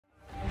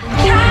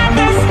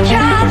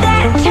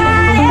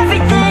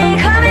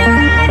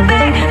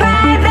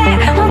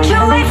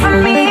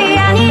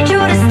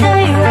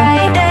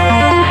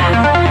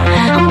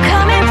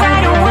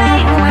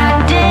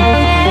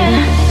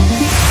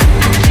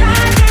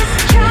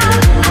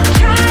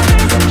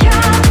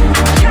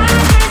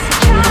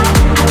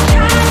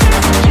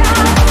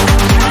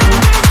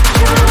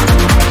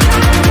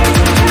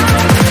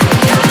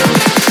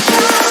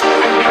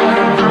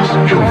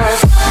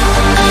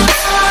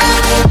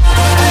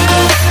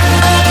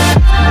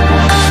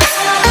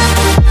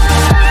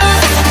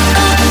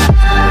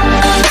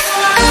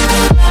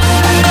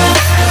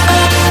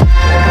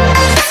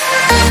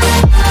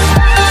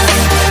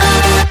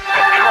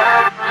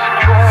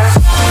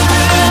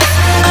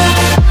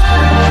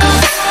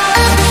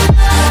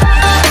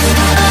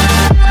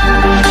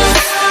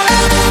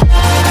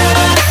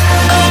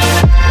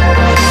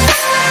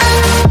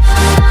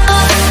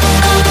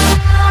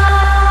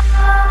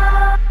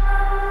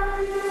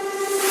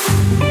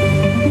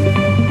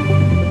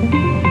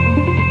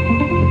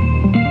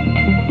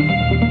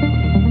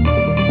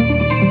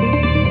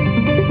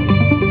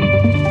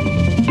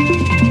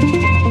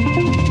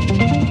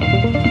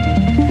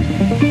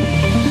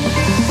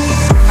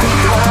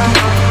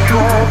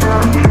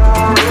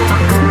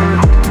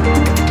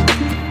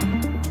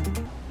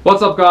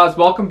What's up guys,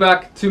 welcome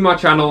back to my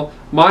channel.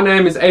 My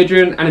name is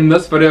Adrian and in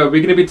this video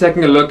we're going to be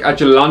taking a look at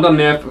Jolanda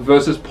Neff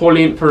versus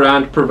Pauline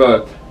Ferrand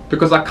Prevot,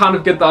 because I kind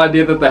of get the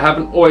idea that they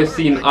haven't always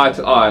seen eye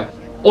to eye.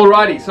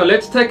 Alrighty, so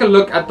let's take a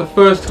look at the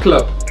first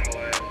clip.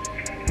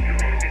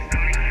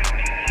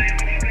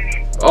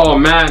 Oh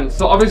man,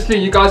 so obviously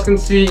you guys can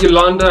see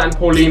Jolanda and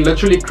Pauline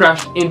literally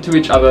crashed into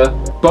each other,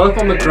 both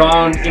on the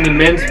ground in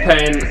immense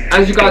pain.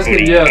 As you guys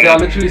can hear, they are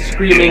literally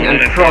screaming and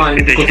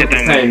crying because of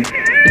the pain.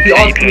 If you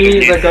ask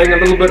me, they're going a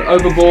little bit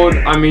overboard.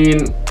 I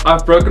mean,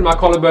 I've broken my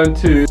collarbone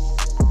too.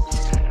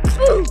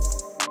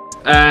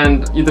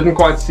 And you didn't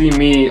quite see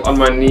me on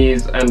my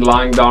knees and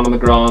lying down on the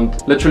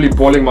ground, literally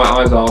bawling my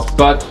eyes out,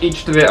 but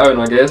each to their own,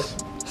 I guess.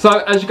 So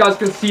as you guys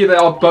can see, they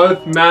are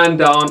both man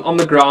down on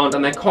the ground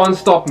and they can't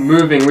stop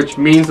moving, which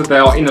means that they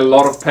are in a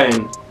lot of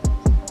pain.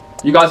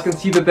 You guys can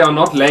see that they are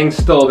not laying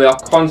still, they are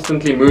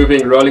constantly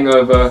moving, rolling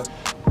over,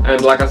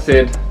 and like I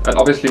said, that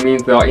obviously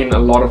means they are in a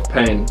lot of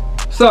pain.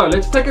 So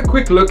let's take a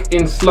quick look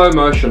in slow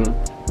motion.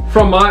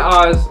 From my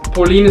eyes,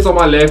 Pauline is on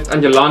my left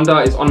and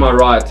Jolanda is on my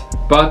right,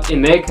 but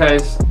in their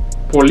case,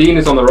 Pauline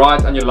is on the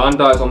right and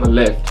Jolanda is on the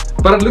left.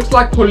 But it looks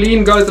like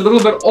Pauline goes a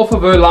little bit off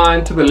of her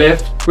line to the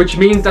left, which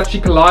means that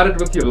she collided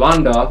with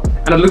Jolanda,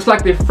 and it looks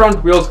like their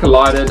front wheels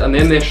collided and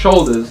then their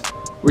shoulders,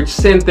 which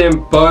sent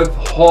them both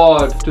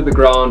hard to the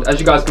ground.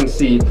 As you guys can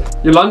see,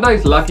 Jolanda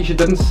is lucky she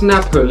didn't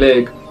snap her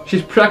leg.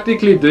 She's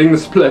practically doing the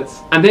splits,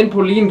 and then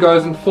Pauline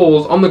goes and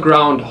falls on the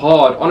ground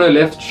hard on her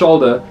left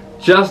shoulder,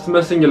 just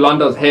missing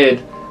Yolanda's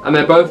head, and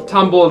they both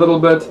tumble a little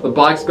bit, the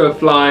bikes go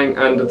flying,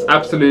 and it's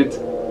absolute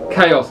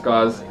chaos,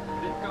 guys.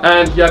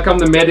 And here come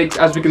the medics,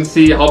 as we can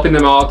see, helping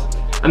them out.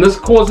 And this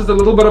causes a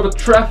little bit of a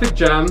traffic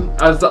jam,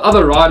 as the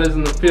other riders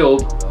in the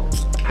field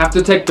have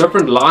to take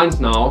different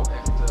lines now,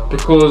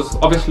 because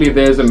obviously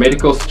there's a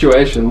medical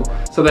situation.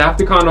 So they have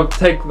to kind of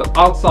take the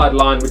outside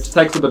line, which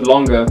takes a bit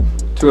longer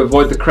to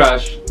avoid the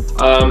crash.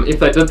 If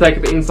they did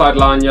take the inside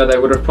line, yeah, they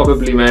would have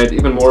probably made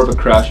even more of a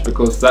crash,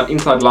 because that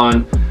inside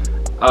line,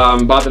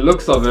 by the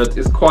looks of it,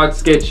 is quite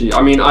sketchy.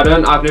 I mean,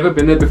 I've never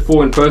been there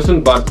before in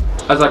person, but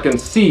as I can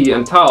see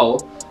and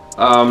tell,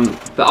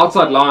 the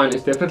outside line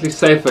is definitely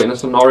safer in a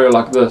scenario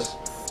like this.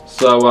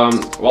 So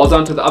well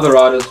done to the other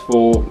riders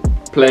for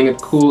playing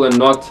it cool and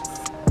not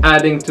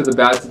adding to the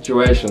bad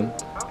situation.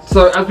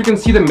 So as we can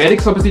see, the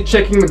medics obviously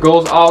checking the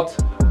girls out.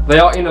 They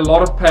are in a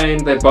lot of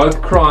pain, they're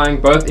both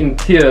crying, both in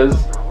tears,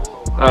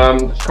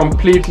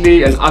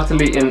 completely and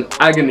utterly in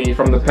agony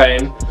from the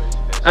pain.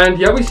 And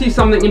here we see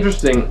something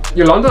interesting.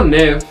 Jolanda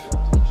Neff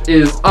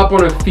is up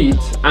on her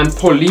feet and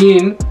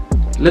Pauline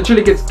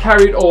literally gets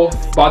carried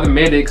off by the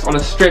medics on a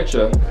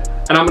stretcher.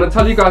 And I'm going to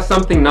tell you guys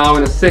something now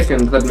in a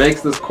second that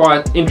makes this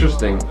quite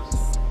interesting.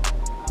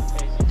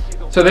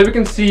 So there we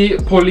can see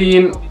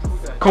Pauline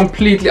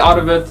completely out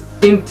of it,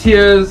 in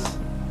tears,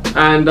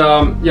 and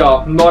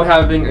yeah, not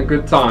having a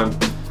good time.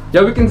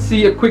 Here we can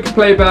see a quick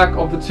playback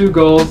of the two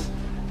girls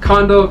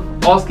kind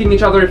of asking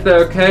each other if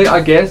they're okay, I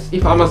guess,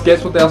 if I must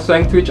guess what they are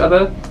saying to each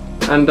other,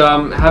 and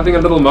having a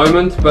little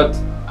moment. But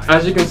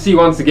as you can see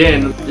once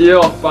again,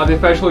 yeah, by their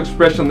facial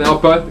expression, they are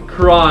both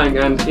crying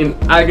and in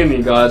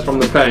agony, guys, from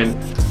the pain.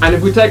 And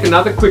if we take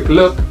another quick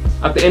look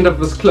at the end of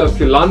this clip,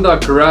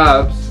 Jolanda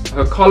grabs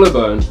her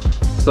collarbone.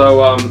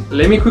 So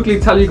let me quickly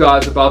tell you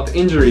guys about the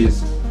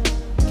injuries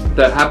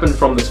that happened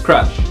from this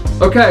crash.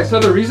 Okay, so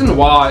the reason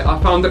why I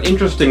found it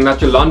interesting that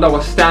Jolanda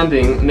was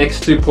standing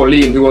next to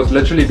Pauline, who was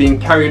literally being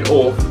carried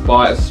off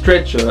by a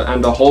stretcher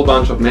and a whole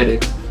bunch of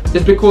medics,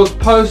 is because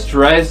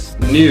post-race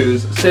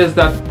news says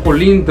that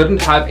Pauline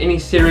didn't have any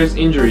serious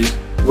injuries,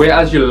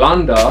 whereas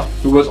Jolanda,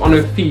 who was on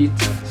her feet,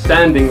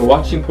 standing,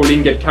 watching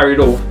Pauline get carried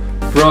off,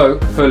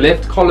 broke her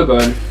left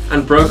collarbone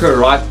and broke her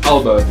right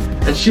elbow.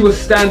 And she was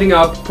standing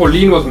up,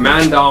 Pauline was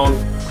man down,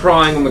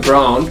 crying on the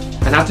ground,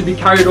 and had to be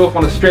carried off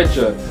on a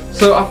stretcher.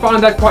 So I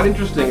find that quite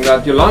interesting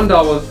that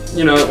Jolanda was,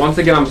 you know, once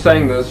again I'm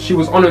saying this, she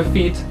was on her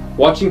feet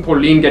watching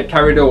Pauline get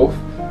carried off.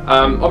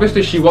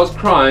 Obviously she was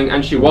crying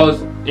and she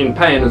was in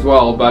pain as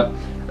well, but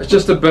it's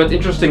just a bit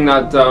interesting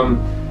that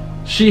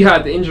she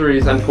had the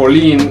injuries and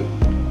Pauline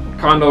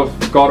kind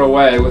of got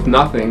away with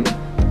nothing,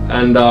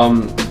 and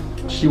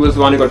she was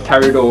the one who got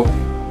carried off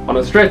on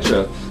a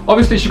stretcher.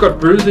 Obviously she got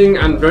bruising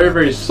and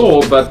very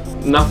sore, but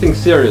nothing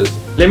serious.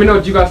 Let me know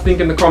what you guys think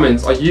in the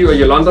comments. Are you a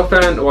Jolanda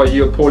fan or are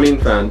you a Pauline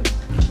fan?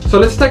 So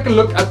let's take a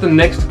look at the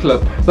next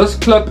clip. This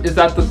clip is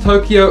at the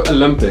Tokyo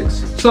Olympics.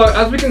 So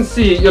as we can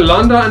see,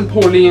 Jolanda and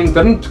Pauline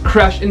didn't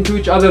crash into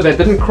each other, they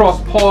didn't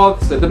cross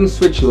paths, they didn't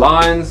switch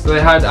lines, they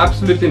had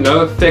absolutely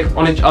no effect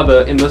on each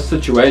other in this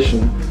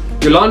situation.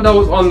 Jolanda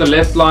was on the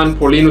left line,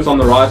 Pauline was on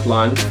the right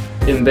line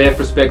in their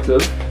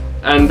perspective.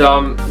 And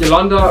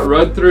Jolanda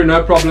rode through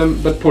no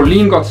problem, but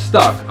Pauline got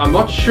stuck. I'm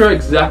not sure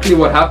exactly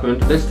what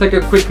happened. Let's take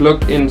a quick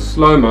look in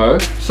slow-mo.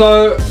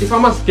 So if I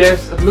must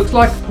guess, it looks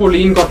like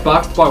Pauline got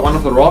bucked by one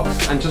of the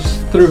rocks and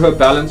just threw her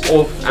balance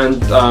off,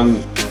 and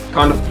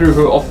kind of threw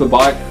her off the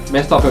bike,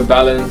 messed up her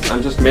balance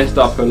and just messed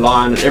up her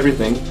line and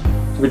everything,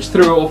 which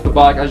threw her off the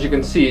bike. As you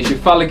can see, she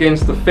fell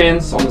against the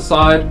fence on the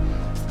side,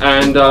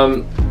 and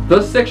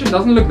this section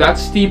doesn't look that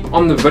steep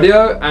on the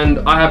video, and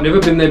I have never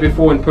been there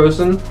before in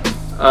person,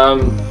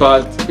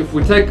 but if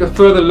we take a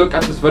further look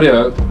at this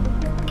video,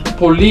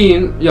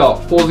 Pauline, yeah,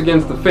 falls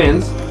against the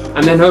fence,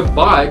 and then her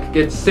bike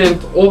gets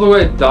sent all the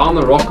way down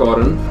the rock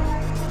garden,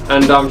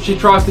 and she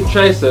tries to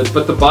chase it,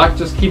 but the bike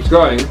just keeps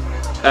going,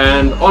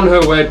 and on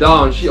her way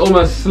down she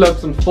almost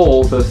slips and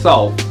falls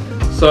herself.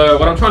 So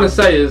what I'm trying to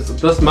say is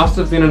this must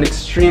have been an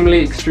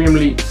extremely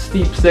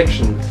steep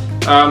section.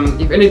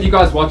 If any of you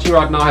guys watching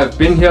right now have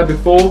been here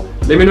before,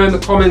 let me know in the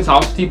comments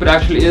how steep it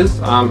actually is.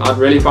 I'd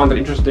really find it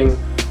interesting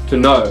to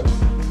know.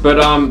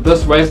 But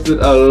this wasted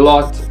a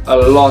lot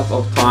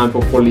of time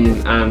for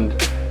Pauline, and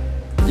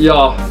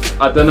yeah,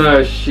 I don't know,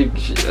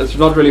 it's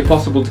not really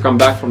possible to come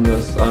back from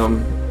this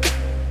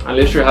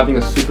unless you're having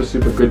a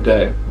super good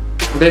day.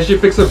 Then she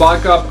picks her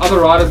bike up, other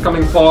riders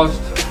coming past,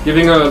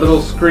 giving her a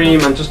little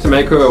scream and just to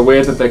make her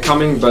aware that they're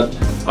coming, but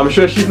I'm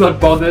sure she's not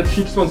bothered.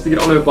 She just wants to get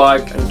on her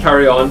bike and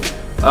carry on.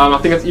 I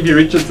think it's Evie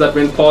Richards that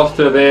went past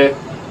her there.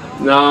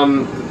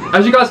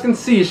 As you guys can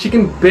see, she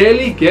can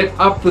barely get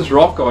up this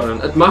rock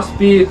garden. It must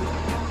be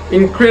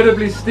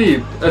incredibly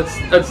steep.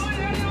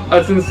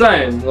 It's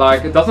insane.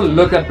 Like, it doesn't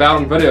look that bad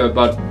on video,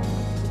 but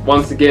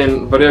once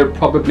again, video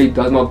probably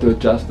does not do it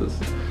justice.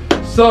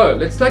 So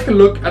let's take a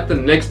look at the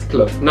next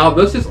clip. Now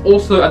this is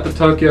also at the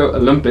Tokyo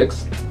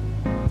Olympics,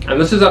 and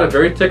this is at a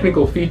very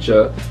technical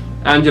feature,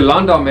 and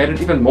Jolanda made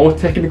it even more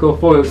technical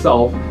for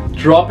herself,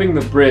 dropping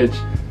the bridge.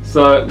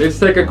 So let's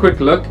take a quick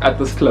look at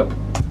this clip.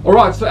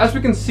 Alright, so as we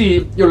can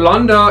see,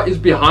 Jolanda is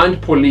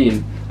behind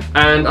Pauline,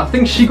 and I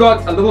think she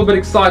got a little bit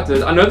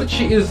excited. I know that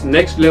she is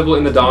next level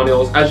in the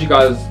downhills, as you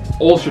guys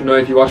all should know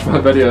if you watch my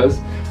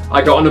videos.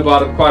 I go on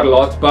about it quite a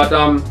lot, but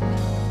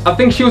I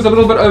think she was a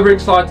little bit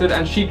overexcited,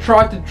 and she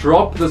tried to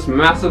drop this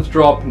massive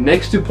drop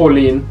next to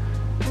Pauline,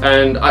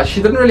 and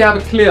she didn't really have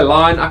a clear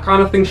line. I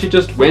kind of think she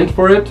just went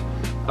for it.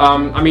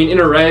 I mean, in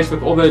a race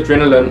with all the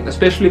adrenaline,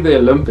 especially the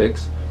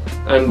Olympics,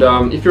 and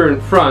if you're in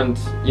front,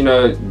 you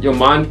know, your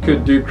mind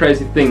could do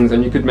crazy things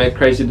and you could make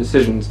crazy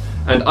decisions,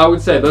 and I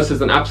would say this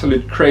is an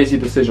absolute crazy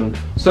decision.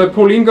 So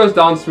Pauline goes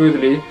down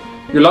smoothly.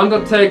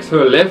 Jolanda takes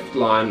her left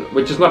line,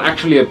 which is not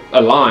actually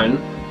a line,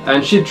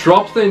 and she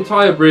drops the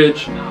entire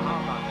bridge.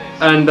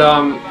 And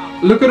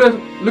look at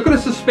her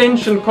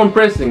suspension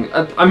compressing.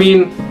 I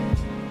mean,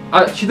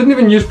 she didn't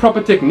even use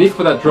proper technique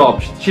for that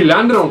drop. She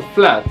landed on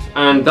flat,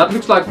 and that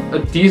looks like a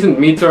decent 1.5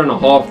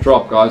 meter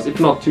drop, guys,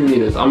 if not 2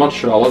 meters. I'm not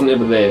sure, I wasn't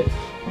ever there.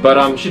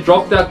 But she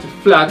dropped that to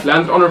flat,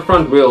 landed on her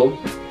front wheel,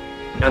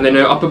 and then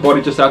her upper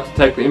body just had to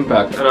take the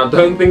impact. And I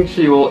don't think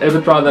she will ever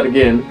try that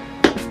again.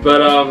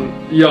 But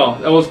yeah,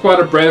 that was quite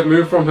a brave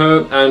move from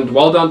her, and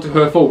well done to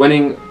her for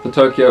winning the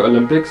Tokyo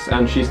Olympics,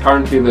 and she's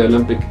currently the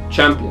Olympic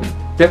champion.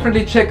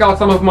 Definitely check out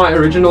some of my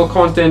original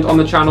content on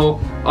the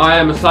channel. I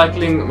am a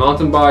cycling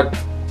mountain bike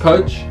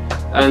coach,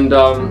 and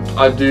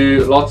I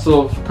do lots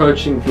of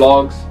coaching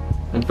vlogs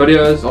and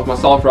videos of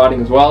myself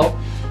riding as well.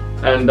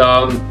 And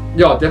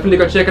yeah, definitely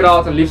go check it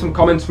out and leave some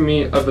comments for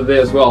me over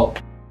there as well.